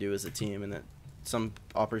that you can do as a team, and that some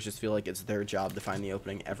operators just feel like it's their job to find the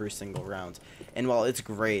opening every single round. And while it's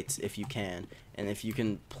great if you can, and if you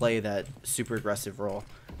can play that super aggressive role,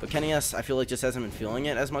 but KennyS, I feel like, just hasn't been feeling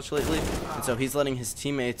it as much lately, and so he's letting his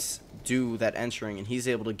teammates do that entering, and he's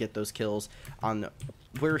able to get those kills on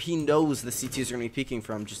where he knows the CTs are going to be peeking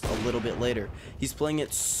from just a little bit later. He's playing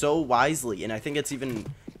it so wisely, and I think it's even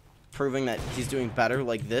proving that he's doing better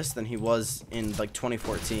like this than he was in like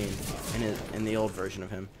 2014 in the old version of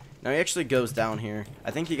him. Now he actually goes down here. I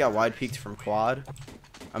think he got wide peeked from quad.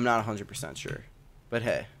 I'm not 100% sure. But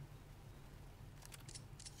hey.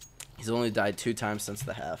 He's only died 2 times since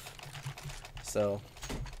the half. So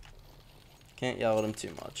can't yell at him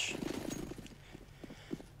too much.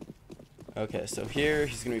 Okay, so here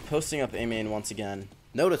he's going to be posting up A main once again.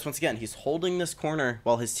 Notice, once again, he's holding this corner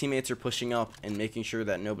while his teammates are pushing up and making sure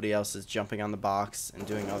that nobody else is jumping on the box and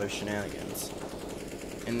doing other shenanigans.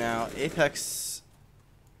 And now Apex...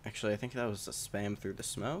 Actually, I think that was a spam through the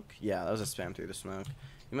smoke. Yeah, that was a spam through the smoke.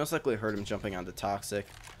 You most likely heard him jumping onto Toxic.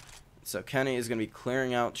 So Kenny is going to be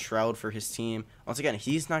clearing out Shroud for his team. Once again,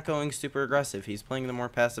 he's not going super aggressive. He's playing the more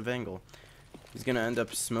passive angle. He's going to end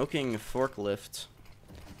up smoking Forklift.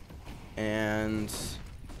 And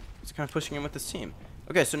he's kind of pushing him with his team.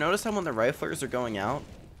 Okay, so notice how when the riflers are going out.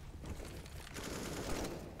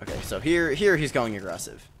 Okay, so here he's going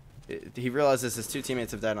aggressive. He realizes his 2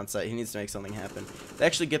 teammates have died on site. He needs to make something happen. They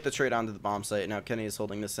actually get the trade onto the bomb site. Now Kenny is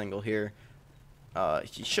holding this angle here.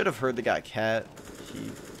 He should have heard the guy Cat.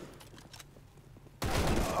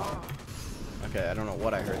 Okay, I don't know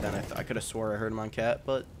what I heard then. I could have swore I heard him on Cat,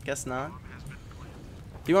 but guess not.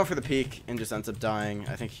 He went for the peek and just ends up dying.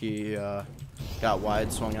 I think he got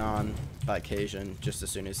wide swung on by Cajun just as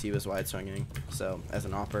soon as he was wide swinging. So as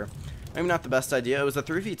an opper. Maybe not the best idea. It was a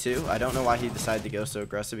 3v2. I don't know why he decided to go so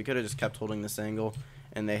aggressive. He could have just kept holding this angle,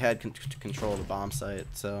 and they had control of the bomb site,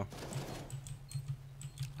 so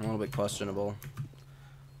a little bit questionable.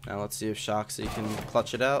 Now let's see if Shoxy can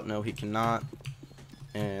clutch it out. No, he cannot.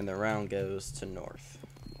 And the round goes to North.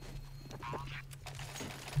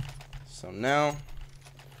 So now,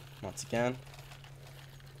 once again,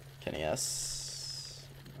 KennyS.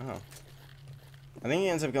 Oh. I think he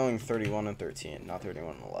ends up going 31-13, not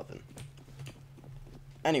 31-11.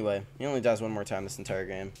 Anyway, he only dies 1 more time this entire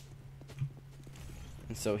game.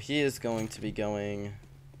 And so he is going to be going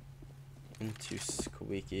into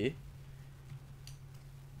Squeaky.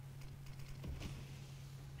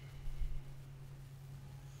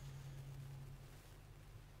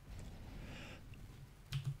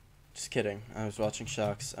 Just kidding. I was watching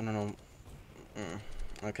Shox. I don't know.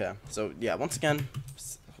 Okay, so yeah, once again,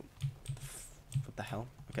 what the hell?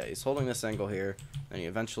 Okay, he's holding this angle here, and he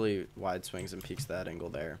eventually wide swings and peeks that angle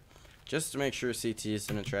there, just to make sure CT is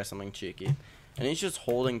going to try something cheeky. And he's just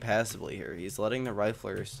holding passively here. He's letting the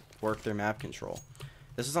riflers work their map control.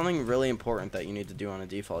 This is something really important that you need to do on a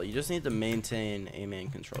default. You just need to maintain A main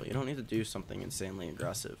control. You don't need to do something insanely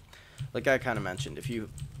aggressive. Like I kind of mentioned, if you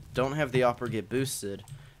don't have the opera get boosted,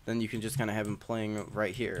 then you can just kind of have him playing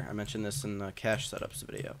right here. I mentioned this in the cache setups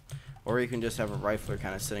video. Or you can just have a rifler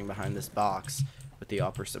kind of sitting behind this box with the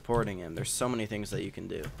opera supporting him. There's so many things that you can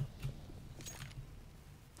do.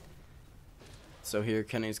 So here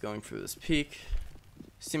Kenny's going through this peak.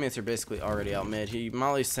 His teammates are basically already out mid. He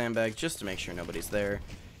mollies sandbag just to make sure nobody's there.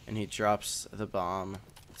 And he drops the bomb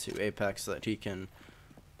to Apex so that he can...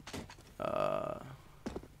 No,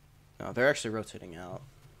 they're actually rotating out.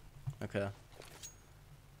 Okay.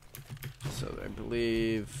 So they're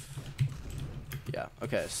believe... Yeah,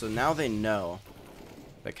 okay, so now they know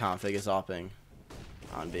that Config is opping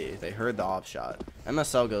on B. They heard the op shot.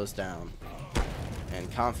 MSL goes down. And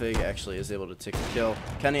Config actually is able to take the kill.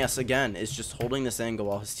 kennyS, again, is just holding this angle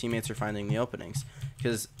while his teammates are finding the openings.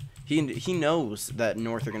 Because he knows that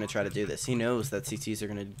North are going to try to do this. He knows that CTs are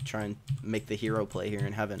going to try and make the hero play here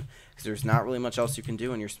in heaven. Because there's not really much else you can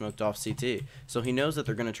do when you're smoked off CT. So he knows that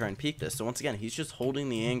they're going to try and peek this. So once again, he's just holding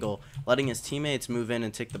the angle, letting his teammates move in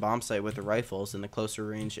and take the bomb site with the rifles in the closer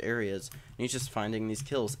range areas. And he's just finding these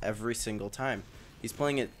kills every single time. He's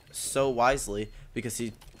playing it so wisely because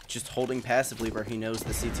he's just holding passively where he knows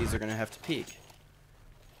the CTs are going to have to peek.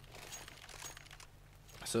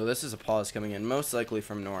 So this is a pause coming in, most likely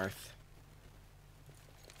from North.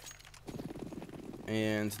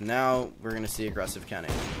 And now we're going to see aggressive Kenny.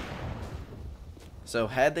 So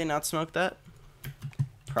had they not smoked that,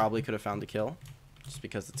 probably could have found the kill, just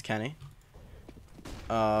because it's Kenny.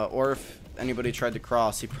 Or if anybody tried to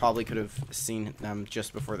cross, he probably could have seen them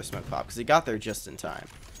just before the smoke pop, because he got there just in time.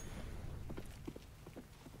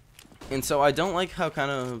 And so I don't like how kind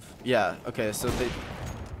of... Yeah, okay, so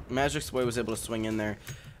Magic's Way was able to swing in there.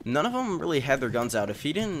 None of them really had their guns out. If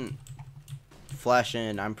he didn't flash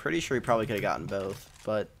in, I'm pretty sure he probably could have gotten both.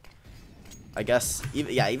 But I guess,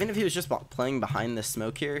 even if he was just playing behind this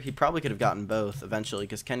smoke here, he probably could have gotten both eventually,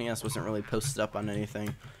 because kennyS wasn't really posted up on anything.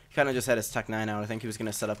 He kind of just had his Tech 9 out. I think he was going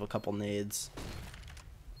to set up a couple nades.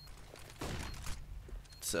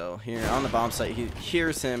 So here on the bomb site, he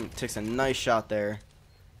hears him, takes a nice shot there.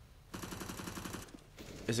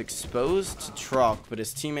 Is exposed to Truck, but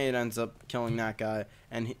his teammate ends up killing that guy,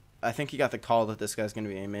 and I think he got the call that this guy's going to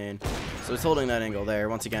be a main. So he's holding that angle there.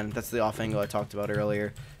 Once again, that's the off angle I talked about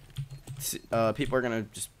earlier. People are going to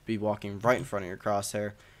just be walking right in front of your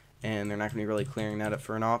crosshair, and they're not going to be really clearing that up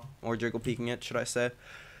for an op, or jiggle peeking it, should I say,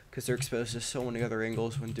 because they're exposed to so many other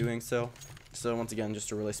angles when doing so. So once again,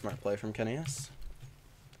 just a really smart play from kennyS.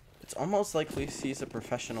 It's almost like he's a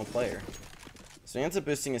professional player. So he ends up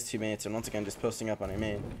boosting his teammates and once again just posting up on a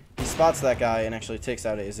main. He spots that guy and actually takes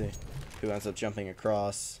out AZ, who ends up jumping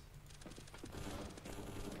across.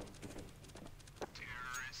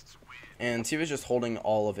 And he was just holding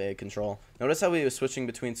all of A control. Notice how he was switching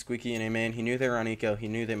between Squeaky and A main. He knew they were on eco. He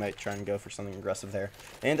knew they might try and go for something aggressive there.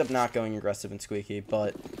 They end up not going aggressive in Squeaky,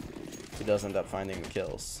 but he does end up finding the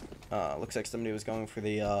kills. Looks like somebody was going for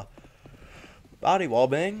the body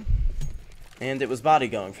wallbang. And it was Body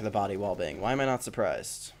going for the body wallbang. Why am I not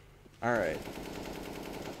surprised? Alright.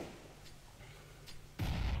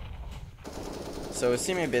 So his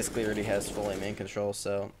teammate basically already has full A main control,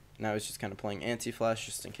 so now he's just kind of playing anti-flash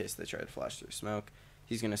just in case they try to flash through smoke.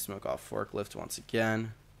 He's going to smoke off Forklift once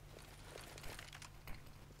again.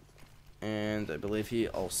 And I believe he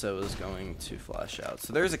also is going to flash out.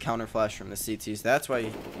 So there's a counter flash from the CTs. That's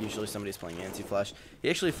why usually somebody's playing anti-flash.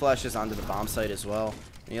 He actually flashes onto the bomb site as well.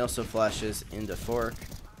 And he also flashes into Fork.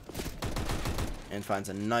 And finds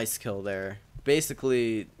a nice kill there.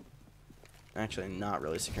 Basically, actually not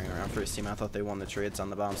really securing around for his team. I thought they won the trades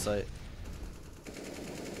on the bomb site.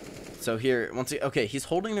 So here, okay, he's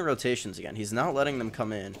holding the rotations again. He's not letting them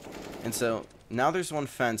come in. And so now there's one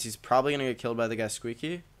fence. He's probably going to get killed by the guy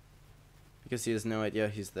Squeaky, because he has no idea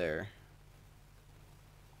he's there.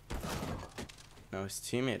 No, his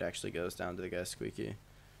teammate actually goes down to the guy Squeaky.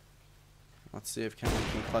 Let's see if Kenny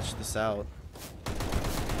can clutch this out.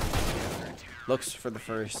 Looks for the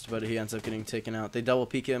first, but he ends up getting taken out. They double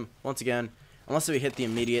peek him. Once again, unless we hit the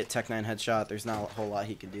immediate Tech 9 headshot, there's not a whole lot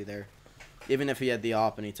he can do there. Even if he had the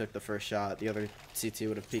op and he took the first shot, the other CT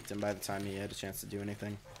would have peeked him by the time he had a chance to do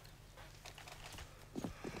anything.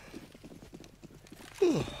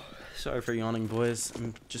 Sorry for yawning, boys.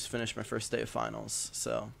 I just finished my first day of finals,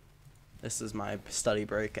 so this is my study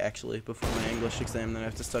break, actually, before my English exam that I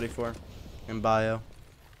have to study for, and bio.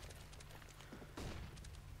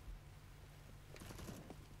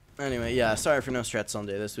 Anyway, yeah, sorry for no Strat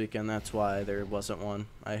Sunday this weekend. That's why there wasn't one.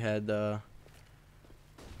 I had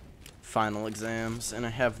final exams, and I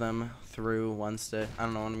have them through Wednesday. I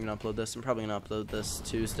don't know when I'm going to upload this. I'm probably going to upload this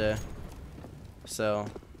Tuesday. So,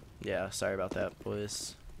 yeah, sorry about that,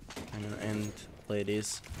 boys. And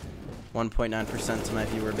ladies. 1.9% of my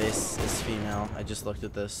viewer base is female. I just looked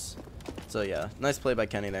at this. So yeah, nice play by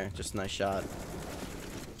Kenny there. Just a nice shot.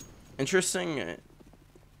 Interesting.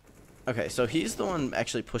 Okay, so he's the one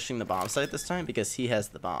actually pushing the bomb site this time because he has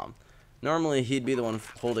the bomb. Normally he'd be the one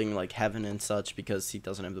holding like heaven and such because he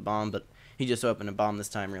doesn't have the bomb, but he just opened a bomb this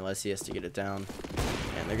time, realized he has to get it down.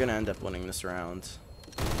 And they're gonna end up winning this round.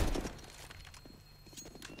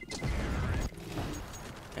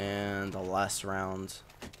 And the last round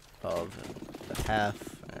of the half,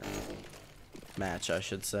 or match, I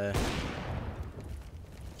should say.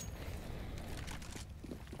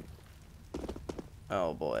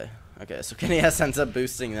 Oh boy. Okay, so kennyS ends up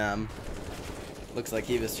boosting them. Looks like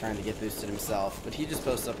he was trying to get boosted himself, but he just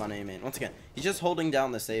posts up on A main. Once again, he's just holding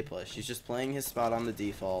down this A push. He's just playing his spot on the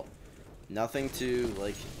default. Nothing too,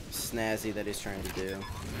 like, snazzy that he's trying to do.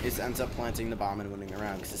 He just ends up planting the bomb and winning the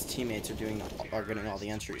round because his teammates are getting all the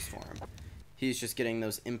entries for him. He's just getting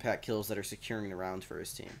those impact kills that are securing the round for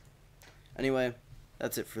his team. Anyway,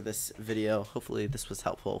 that's it for this video. Hopefully this was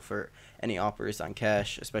helpful for any operators on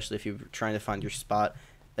cash, especially if you're trying to find your spot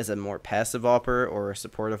as a more passive operator or a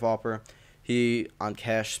supportive operator. He, on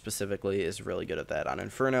cash specifically, is really good at that. On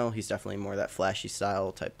Inferno, he's definitely more that flashy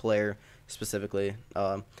style type player, specifically.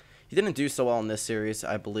 He didn't do so well in this series,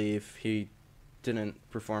 I believe. He didn't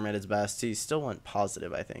perform at his best. He still went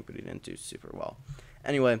positive, I think, but he didn't do super well.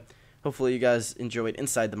 Anyway, hopefully you guys enjoyed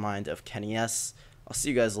Inside the Mind of kennyS. I'll see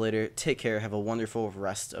you guys later. Take care. Have a wonderful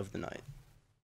rest of the night.